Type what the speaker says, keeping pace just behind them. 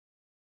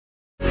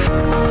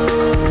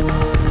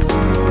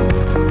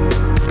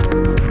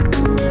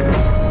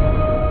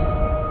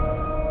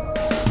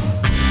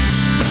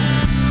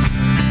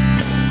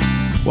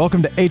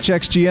Welcome to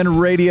HXGN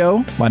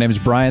Radio. My name is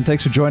Brian.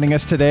 Thanks for joining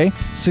us today.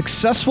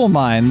 Successful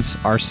mines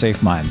are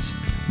safe mines.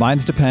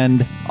 Mines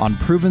depend on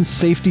proven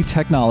safety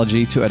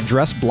technology to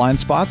address blind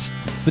spots,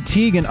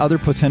 fatigue, and other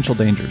potential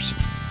dangers.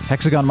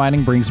 Hexagon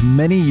Mining brings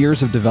many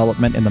years of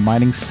development in the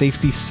mining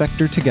safety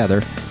sector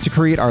together to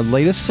create our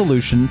latest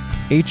solution,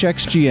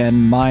 HXGN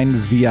Mine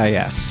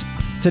VIS.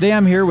 Today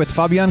I'm here with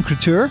Fabien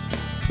Couture,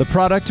 the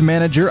product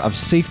manager of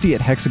safety at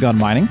Hexagon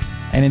Mining.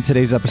 And in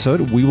today's episode,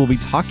 we will be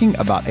talking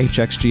about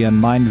HXGN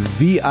Mine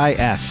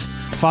VIS.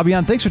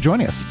 Fabien, thanks for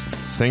joining us.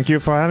 Thank you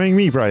for having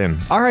me, Brian.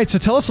 All right, so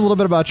tell us a little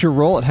bit about your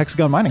role at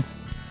Hexagon Mining.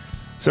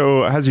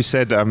 So, as you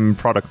said, I'm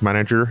product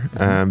manager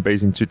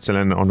based in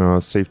Switzerland on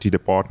a safety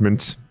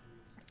department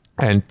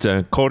and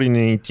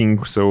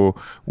coordinating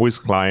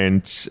with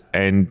clients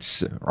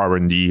and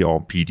R&D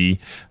or PD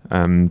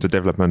the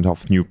development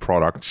of new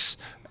products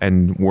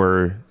and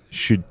where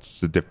should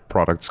the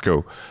products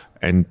go.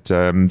 And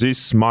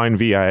this Mine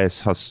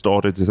VIS has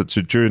started as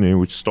a journey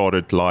which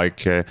started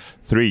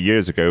 3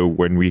 years ago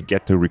when we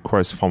get a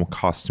request from a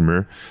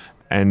customer.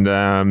 And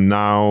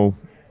now,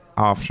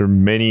 after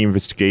many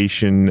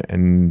investigation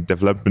and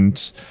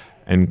development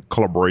and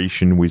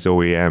collaboration with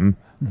OEM,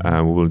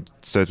 we will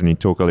certainly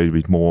talk a little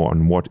bit more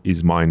on what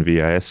is Mine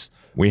VIS.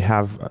 We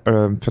have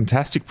a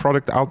fantastic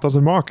product out of the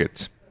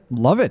market.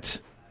 Love it.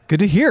 Good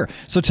to hear.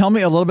 So tell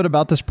me a little bit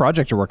about this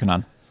project you're working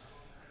on.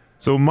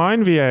 So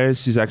Mine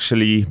VIS is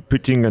actually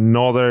putting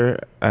another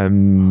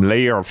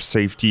layer of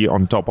safety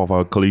on top of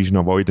our collision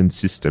avoidance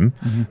system,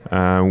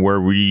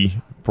 where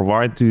we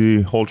provide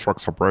the haul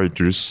trucks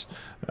operators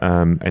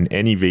and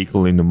any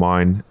vehicle in the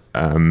mine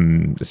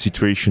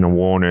situation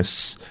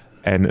awareness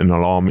and an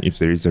alarm if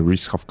there is a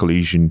risk of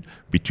collision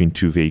between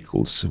two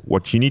vehicles.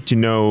 What you need to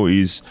know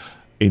is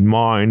in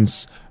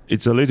mines,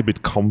 it's a little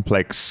bit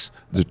complex,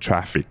 the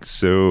traffic.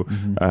 So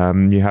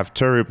you have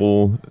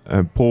terrible,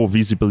 poor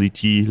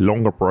visibility,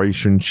 long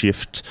operation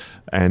shift,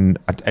 and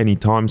at any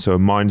time, so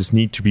mines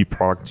need to be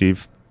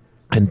proactive,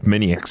 and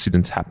many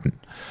accidents happen.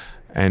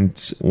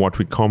 And what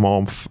we come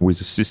off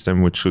with a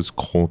system which was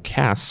called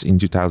CAS in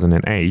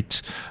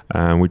 2008,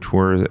 which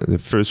were the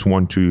first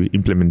one to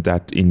implement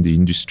that in the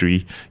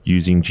industry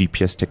using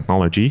GPS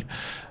technology.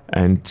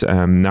 And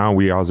now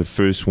we are the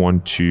first one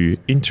to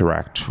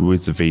interact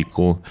with the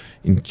vehicle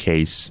in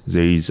case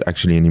there is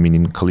actually an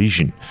imminent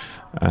collision.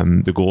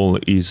 The goal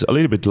is a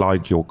little bit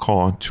like your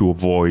car to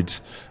avoid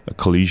a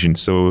collision.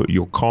 So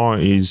your car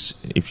is,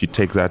 if you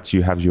take that,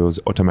 you have your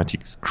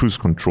automatic cruise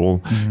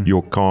control.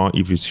 Your car,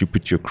 if you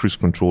put your cruise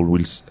control,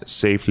 will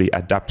safely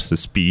adapt the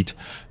speed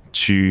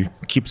to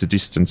keep the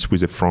distance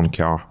with the front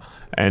car.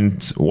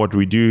 And what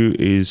we do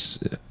is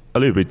a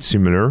little bit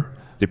similar.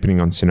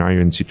 Depending on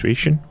scenario and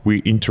situation, we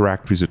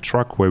interact with the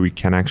truck where we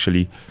can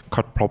actually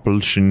cut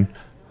propulsion,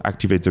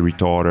 activate the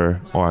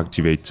retarder, or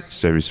activate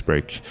service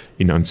brake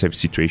in unsafe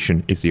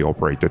situation if the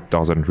operator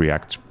doesn't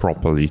react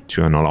properly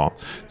to an alarm.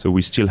 So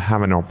we still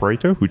have an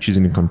operator which is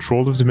in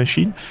control of the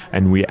machine,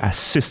 and we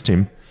assist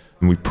him,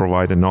 and we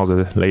provide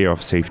another layer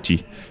of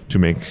safety to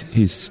make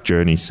his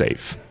journey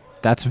safe.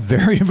 That's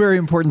very, very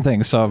important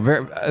thing. So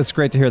it's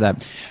great to hear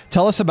that.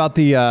 Tell us about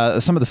the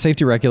some of the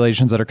safety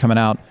regulations that are coming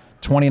out.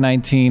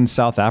 2019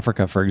 South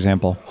Africa, for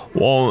example.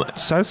 Well,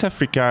 South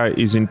Africa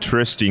is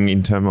interesting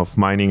in terms of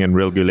mining and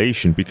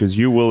regulation because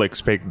you will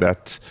expect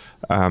that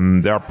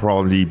they are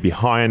probably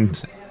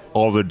behind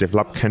other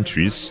developed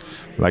countries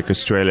like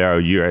Australia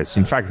or US.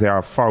 In fact, they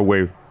are far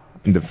away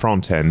in the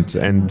front end.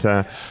 And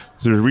the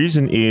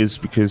reason is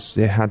because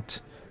they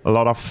had a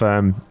lot of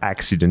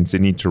accidents. They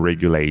need to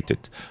regulate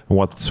it. And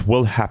what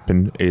will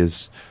happen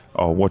is,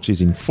 or what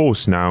is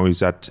enforced now, is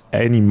that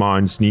any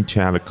mines need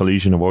to have a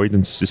collision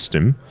avoidance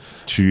system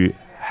to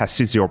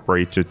assist the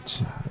operator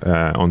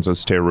on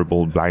those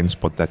terrible blind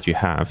spots that you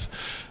have.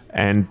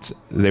 And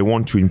they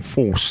want to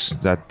enforce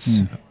that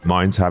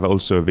mines have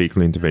also a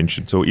vehicle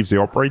intervention. So if the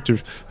operator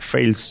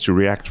fails to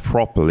react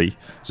properly,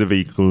 the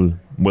vehicle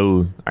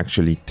will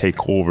actually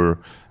take over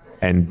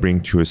and bring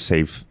to a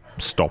safe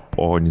stop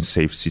or in a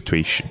safe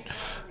situation.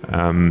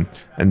 And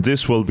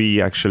this will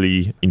be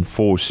actually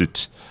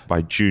enforced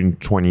by June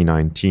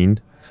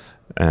 2019.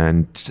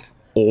 And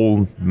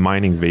all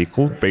mining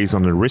vehicle based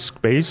on a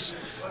risk base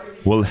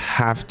will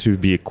have to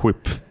be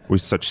equipped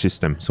with such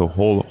system. So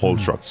whole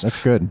trucks. That's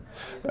good.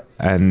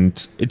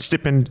 And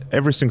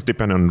everything's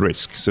depend on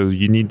risk. So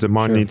the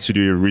mine needs to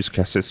do a risk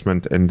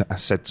assessment and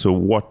assess, so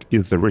what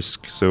is the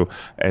risk? So,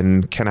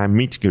 and can I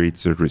mitigate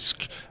the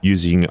risk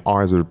using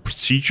either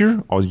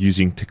procedure or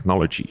using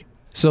technology?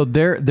 So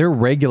they're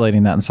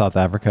regulating that in South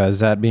Africa. Is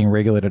that being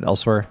regulated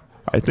elsewhere?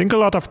 I think a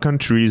lot of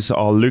countries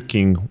are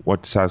looking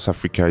what South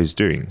Africa is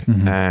doing.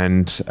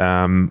 And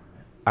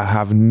I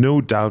have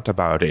no doubt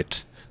about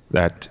it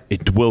that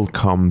it will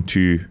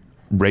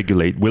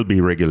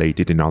be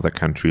regulated in other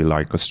countries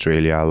like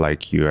Australia,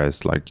 like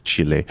US, like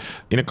Chile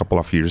in a couple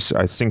of years.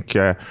 I think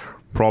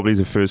probably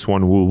the first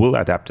one who will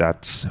adapt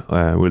that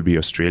will be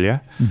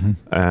Australia,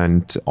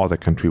 and other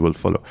countries will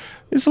follow.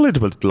 It's a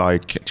little bit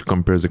like, to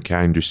compare the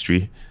car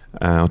industry,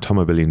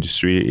 automobile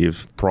industry.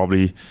 If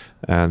probably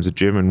the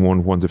German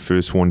one was the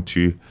first one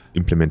to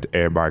implement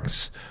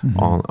airbags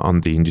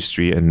on the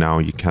industry, and now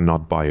you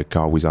cannot buy a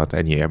car without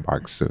any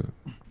airbags. So.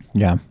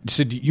 Yeah.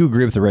 So do you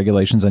agree with the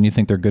regulations, and you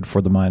think they're good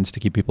for the mines to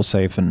keep people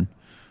safe? And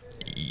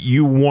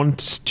you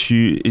want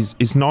to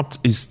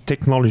is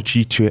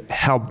technology to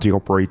help the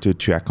operator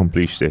to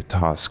accomplish their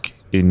task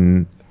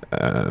in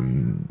a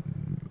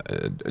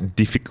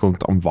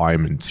difficult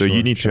environment. So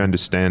you need to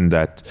understand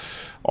that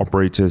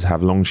operators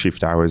have long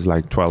shift hours,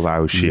 like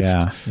 12-hour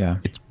shift. Yeah.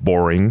 It's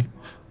boring.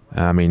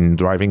 I mean,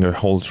 driving a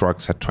whole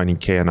trucks at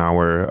 20k an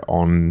hour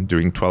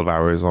doing 12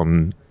 hours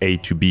on A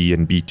to B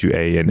and B to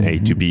A and A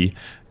to B,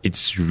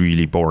 it's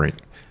really boring.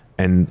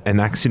 And an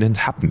accident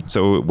happens.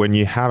 So when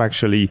you have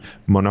actually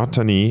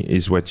monotony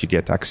is what you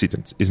get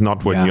accidents. It's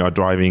not when you are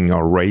driving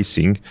or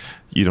racing,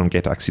 you don't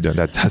get accident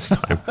at that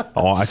time.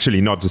 Or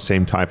actually not the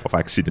same type of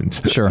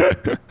accident. Sure.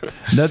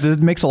 That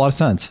makes a lot of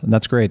sense. And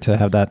that's great to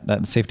have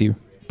that safety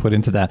put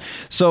into that.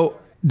 So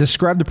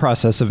describe the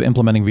process of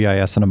implementing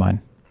VIS in a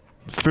mine.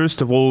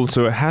 First of all,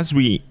 so as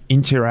we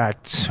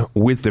interact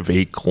with the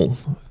vehicle,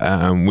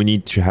 we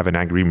need to have an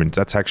agreement.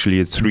 That's actually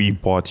a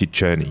three-party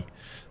journey.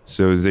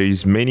 So there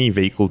is many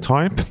vehicle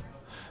type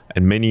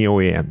and many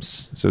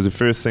OEMs. So the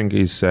first thing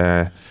is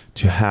to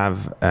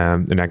have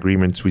an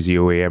agreement with the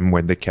OEM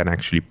where they can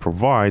actually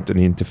provide an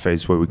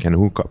interface where we can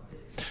hook up.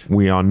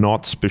 We are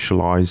not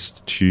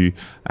specialized to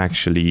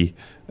actually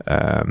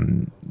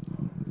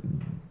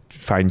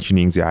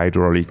fine-tuning the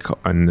hydraulic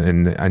and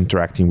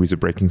interacting with the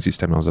braking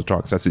system of the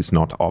trucks. That is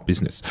not our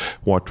business.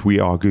 What we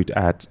are good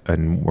at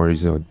and where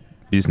is our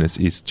business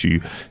is to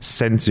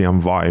sense the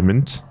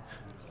environment,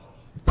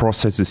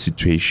 process the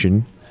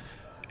situation,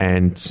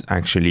 and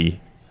actually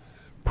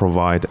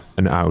provide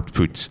an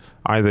output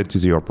either to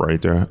the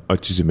operator or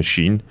to the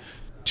machine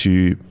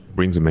to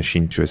bring the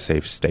machine to a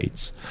safe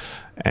state.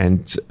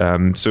 And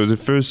so the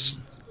first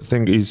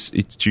thing is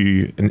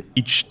and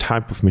each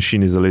type of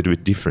machine is a little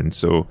bit different.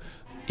 So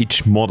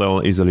each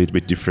model is a little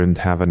bit different,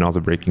 have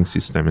another braking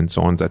system and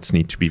so on that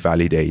need to be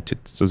validated.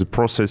 So the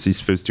process is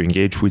first to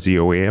engage with the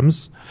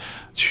OEMs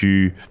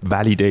to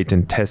validate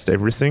and test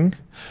everything,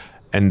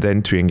 and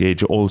then to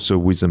engage also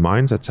with the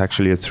mines. That's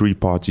actually a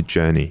three-party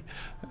journey.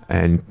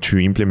 And to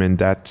implement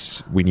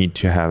that, we need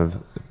to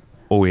have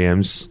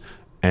OEMs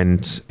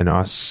and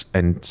us.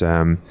 And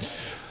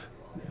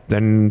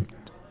then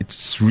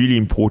it's really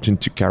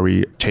important to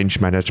carry change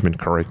management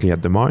correctly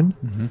at the mine.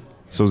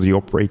 So the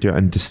operator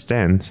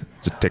understands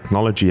the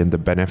technology and the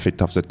benefit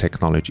of the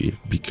technology.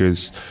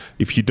 Because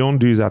if you don't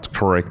do that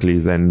correctly,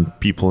 then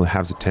people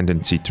have the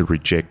tendency to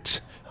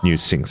reject new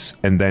things.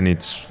 And then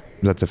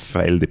that's a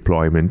failed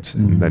deployment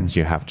that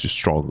you have to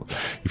struggle.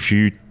 If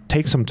you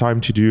take some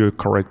time to do a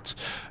correct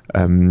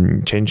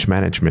change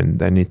management,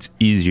 then it's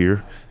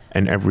easier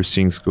and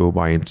everything's go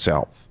by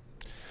itself.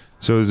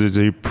 So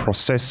the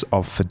process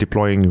of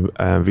deploying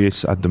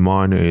VIS at the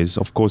mine is,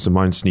 of course, the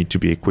mines need to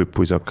be equipped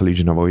with a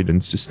collision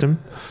avoidance system.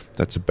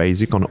 That's a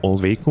basic on all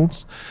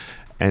vehicles.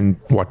 And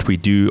what we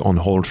do on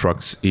haul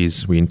trucks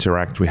is we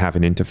have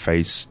an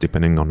interface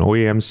depending on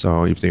OEMs.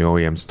 So if the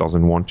OEMs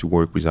doesn't want to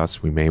work with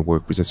us, we may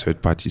work with a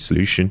third-party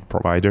solution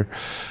provider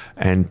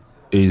and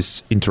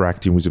is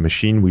interacting with the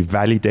machine. We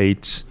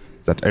validate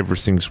that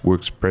everything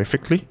works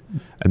perfectly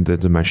and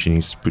that the machine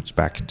is put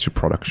back into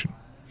production.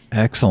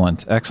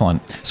 Excellent.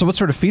 So what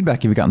sort of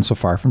feedback have you gotten so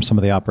far from some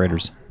of the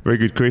operators? Very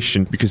good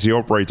question, because the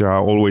operator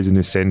are always in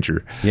the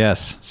center.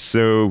 Yes.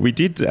 So we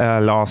did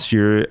last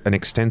year an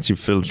extensive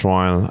field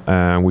trial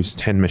with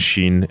 10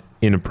 machines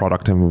in a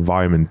product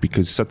environment,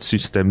 because such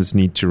systems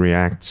need to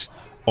react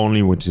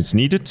only when it's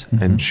needed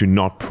and should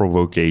not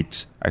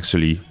provocate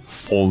actually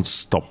false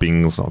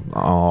stoppings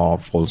or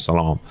false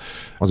alarm.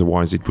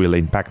 Otherwise, it will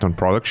impact on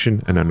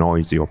production and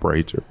annoy the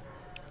operator.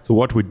 So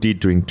what we did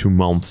during 2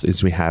 months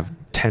is we have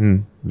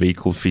 10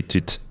 vehicles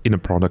fitted in a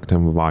product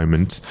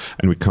environment,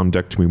 and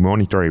we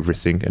monitor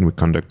everything, and we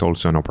conduct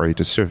also an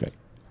operator survey.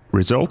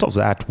 Result of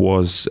that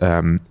was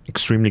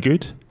extremely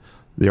good.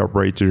 The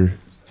operator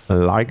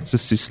liked the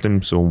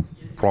system, so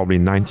probably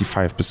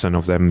 95%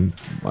 of them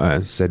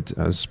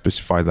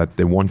specify that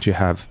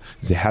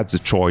they had the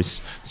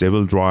choice, they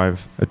will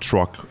drive a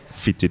truck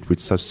fitted with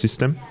such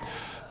system,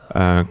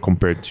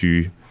 compared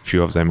to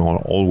few of them are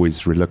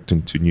always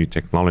reluctant to new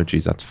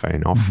technologies. That's fair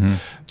enough.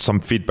 Some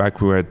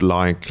feedback we had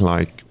like,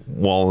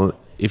 well,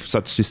 if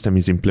such system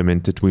is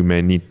implemented, we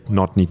may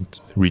not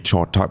reach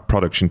our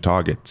production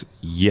target.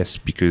 Yes,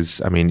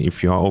 because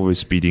if you are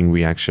overspeeding,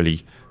 we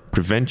actually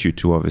prevent you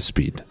to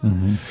overspeed.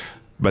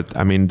 But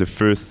the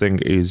first thing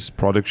is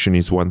production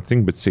is one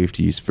thing, but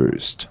safety is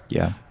first.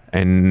 Yeah.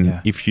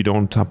 And if you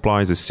don't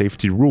apply the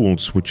safety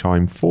rules which are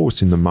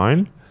enforced in the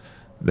mine,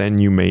 then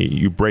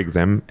you break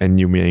them and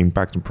you may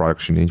impact on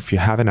production. And if you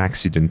have an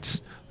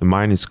accident, the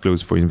mine is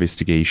closed for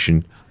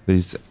investigation.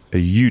 There's a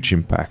huge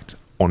impact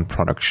on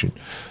production.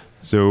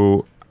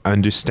 So I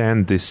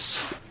understand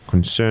this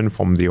concern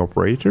from the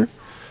operator.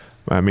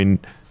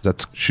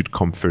 That should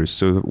come first.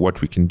 So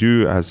what we can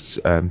do as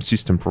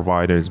system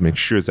providers, make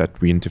sure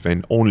that we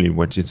intervene only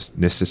when it's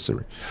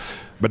necessary.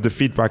 But the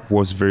feedback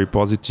was very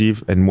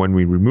positive, and when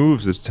we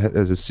removed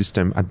the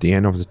system at the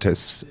end of the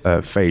test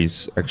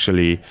phase,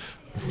 actually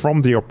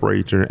from the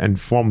operator and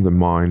from the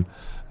mine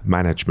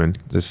management,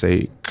 they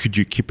say, could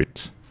you keep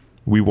it?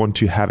 We want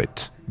to have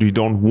it. We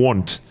don't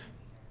want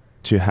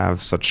to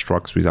have such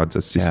trucks without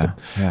the system.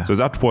 Yeah. So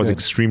that was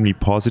extremely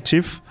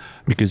positive,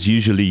 because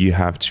usually you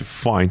have to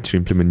fight to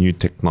implement new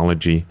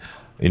technology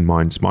in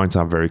mines. Mines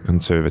are very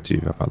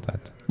conservative about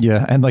that.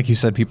 Yeah, and like you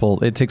said,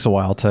 it takes a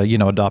while to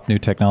adopt new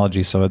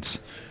technology. So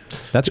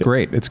that's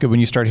great. It's good when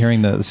you start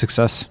hearing the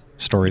success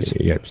stories.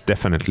 Yeah,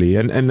 definitely.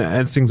 And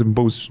I think the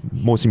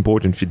most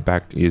important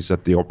feedback is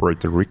that the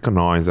operator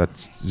recognize that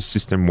the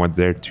system was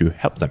there to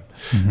help them.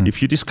 Mm-hmm.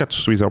 If you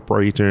discuss with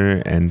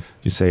operator and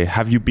you say,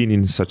 have you been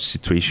in such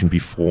situation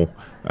before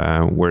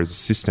where the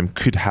system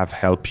could have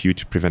helped you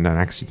to prevent an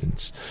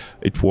accident?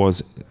 It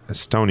was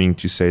astounding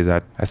to say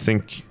that I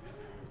think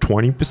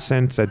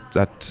 20% said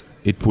that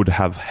it would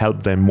have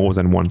helped them more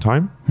than one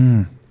time.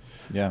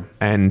 Yeah.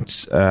 And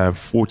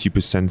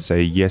 40%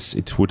 say, yes,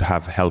 it would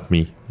have helped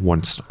me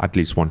at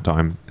least one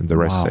time. And the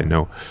rest say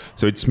no.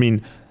 So it's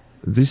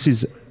this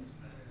is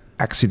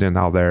accident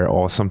out there,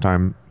 or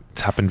sometimes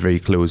it's happened very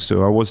close.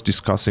 So I was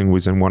discussing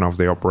with one of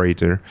the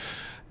operator,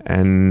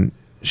 and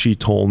she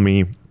told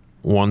me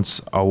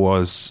once I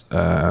was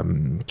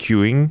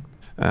queuing,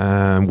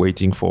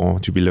 waiting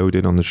to be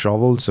loaded on the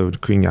shovel. So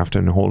queuing after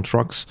the haul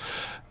trucks.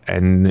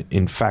 And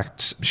in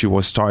fact, she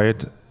was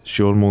tired.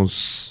 She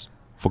almost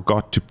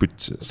forgot to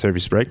put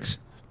service brakes,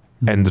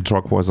 and the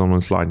truck was on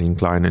a sliding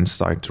incline and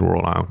started to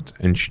roll out.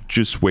 And she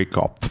just wake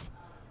up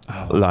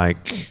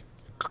like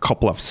a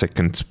couple of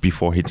seconds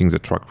before hitting the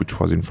truck, which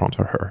was in front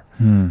of her.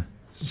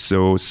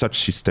 So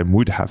such system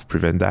would have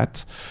prevented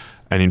that.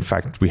 And in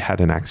fact, we had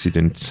an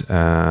accident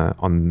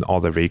on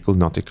other vehicle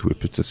not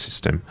equipped with the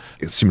system,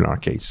 a similar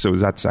case. So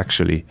that's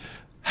actually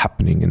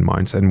happening in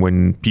mines. And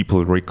when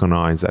people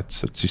recognize that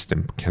such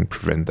system can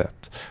prevent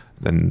that,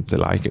 then they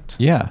like it.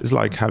 Yeah. It's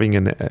like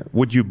having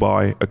would you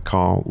buy a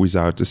car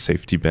without a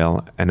safety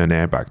belt and an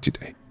airbag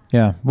today?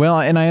 Yeah. Well,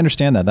 and I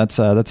understand that. That's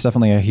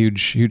definitely a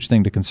huge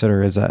thing to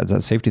consider is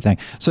that safety thing.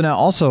 So now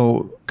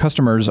also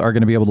customers are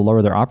going to be able to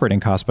lower their operating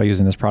costs by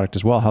using this product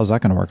as well. How's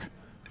that going to work?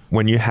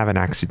 When you have an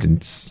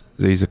accident,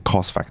 there is a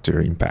cost factor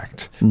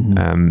impact.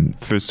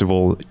 First of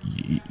all,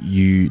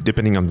 you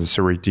depending on the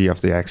severity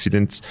of the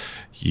accident,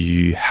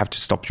 you have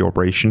to stop your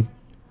operation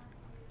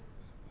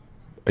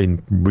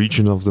in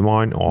region of the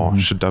mine or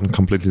shut down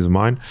completely the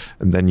mine,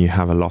 and then you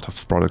have a lot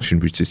of production,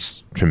 which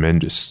is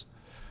tremendous.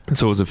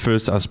 So the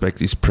first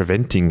aspect is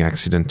preventing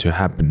accident to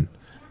happen,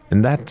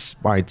 and that's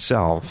by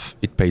itself,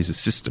 it pays the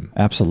system.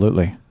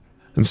 Absolutely.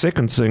 And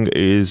second thing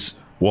is,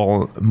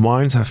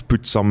 mines have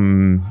put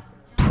some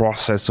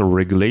process or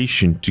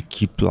regulation to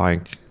keep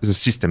the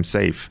system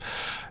safe.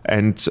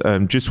 And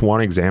just one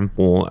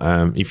example,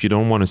 if you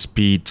don't want to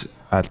speed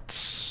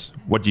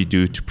what do you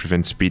do to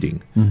prevent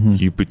speeding?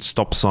 You put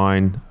stop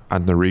sign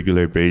on a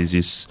regular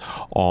basis,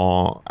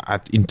 or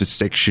at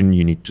intersection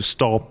you need to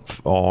stop,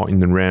 or in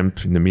the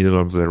ramp, in the middle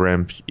of the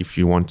ramp, if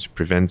you want to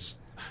prevent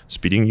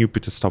speeding, you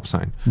put a stop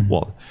sign.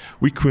 Well,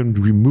 we can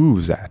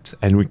remove that,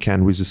 and we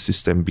can with the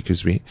system,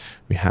 because we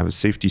have a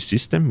safety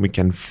system, we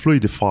can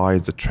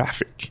fluidify the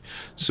traffic.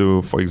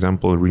 So for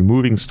example,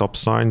 removing stop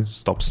sign,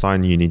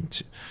 you need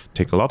to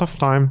take a lot of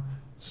time.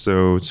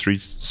 So 3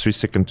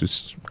 seconds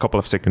to a couple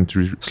of seconds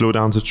to slow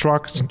down the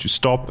truck, to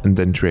stop, and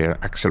then to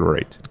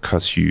accelerate. It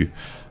costs you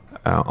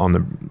on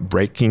the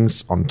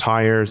brakings, on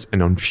tires,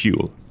 and on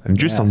fuel. And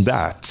just on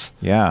that,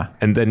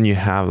 and then you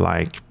have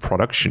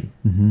production,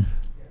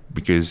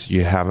 because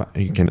you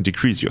can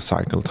decrease your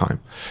cycle time.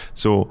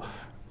 So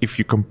if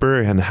you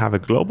compare and have a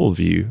global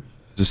view,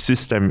 the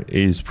system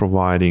is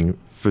providing,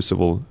 first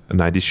of all,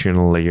 an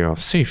additional layer of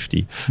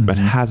safety, but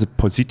has a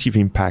positive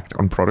impact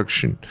on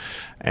production.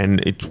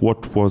 And it's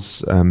what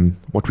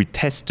we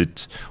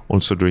tested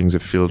also during the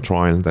field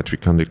trial that we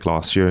conducted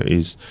last year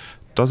is,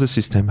 does the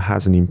system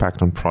has an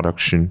impact on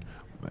production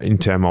in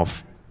terms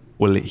of,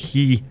 will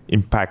he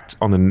impact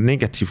on a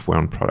negative way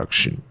on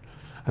production?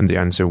 And the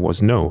answer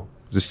was no.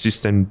 The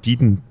system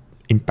didn't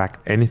impact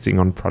anything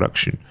on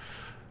production.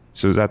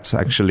 So that's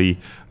actually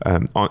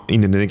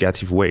in a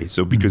negative way.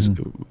 So because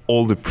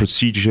all the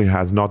procedure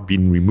has not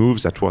been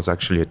removed, that was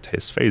actually a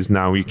test phase.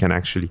 Now we can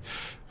actually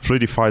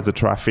fluidify the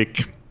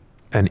traffic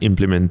and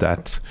implement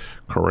that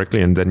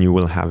correctly, and then you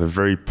will have a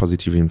very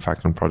positive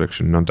impact on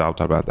production, no doubt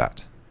about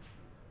that.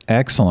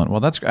 Excellent. Well,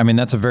 that's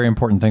a very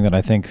important thing that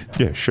I think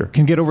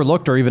can get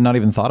overlooked or even not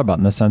even thought about,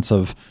 in the sense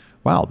of,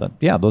 wow,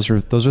 those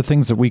are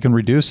things that we can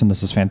reduce, and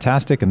this is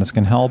fantastic, and this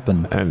can help.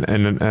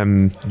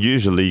 And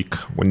usually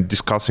when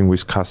discussing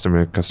with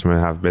customer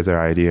have better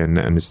idea and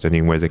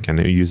understanding where they can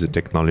use the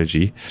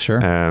technology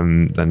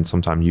than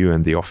sometimes you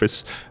and the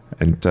office.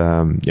 And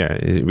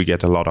we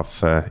get a lot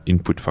of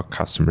input for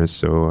customers.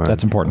 So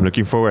that's important. I'm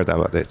looking forward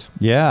about it.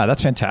 Yeah,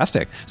 that's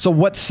fantastic. So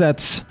what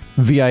sets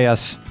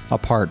VIS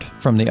apart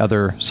from the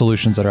other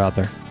solutions that are out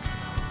there?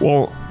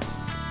 Well,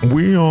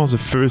 We are the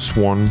first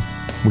one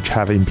which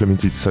have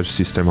implemented such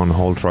system on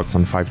haul trucks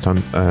on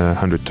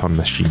 100-ton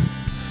machine.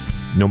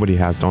 Nobody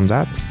has done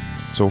that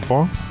so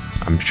far.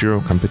 I'm sure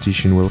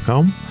competition will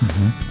come,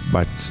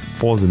 but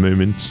for the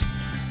moment,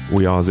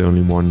 we are the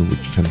only one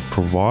which can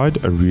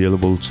provide a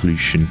reliable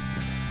solution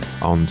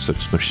on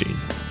such machine.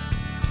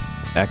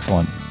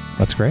 Excellent.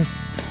 That's great.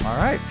 All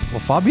right. Well,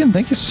 Fabien,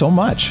 thank you so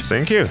much.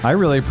 Thank you. I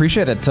really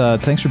appreciate it.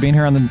 Thanks for being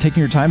here and taking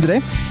your time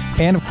today.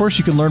 And of course,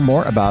 you can learn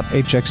more about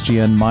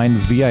HXGN Mine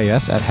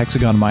VIS at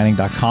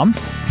hexagonmining.com.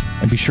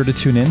 And be sure to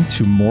tune in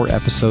to more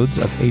episodes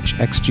of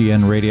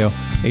HXGN Radio,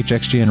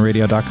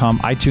 hxgnradio.com,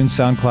 iTunes,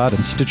 SoundCloud,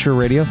 and Stitcher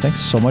Radio. Thanks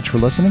so much for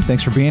listening.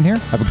 Thanks for being here.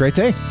 Have a great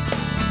day.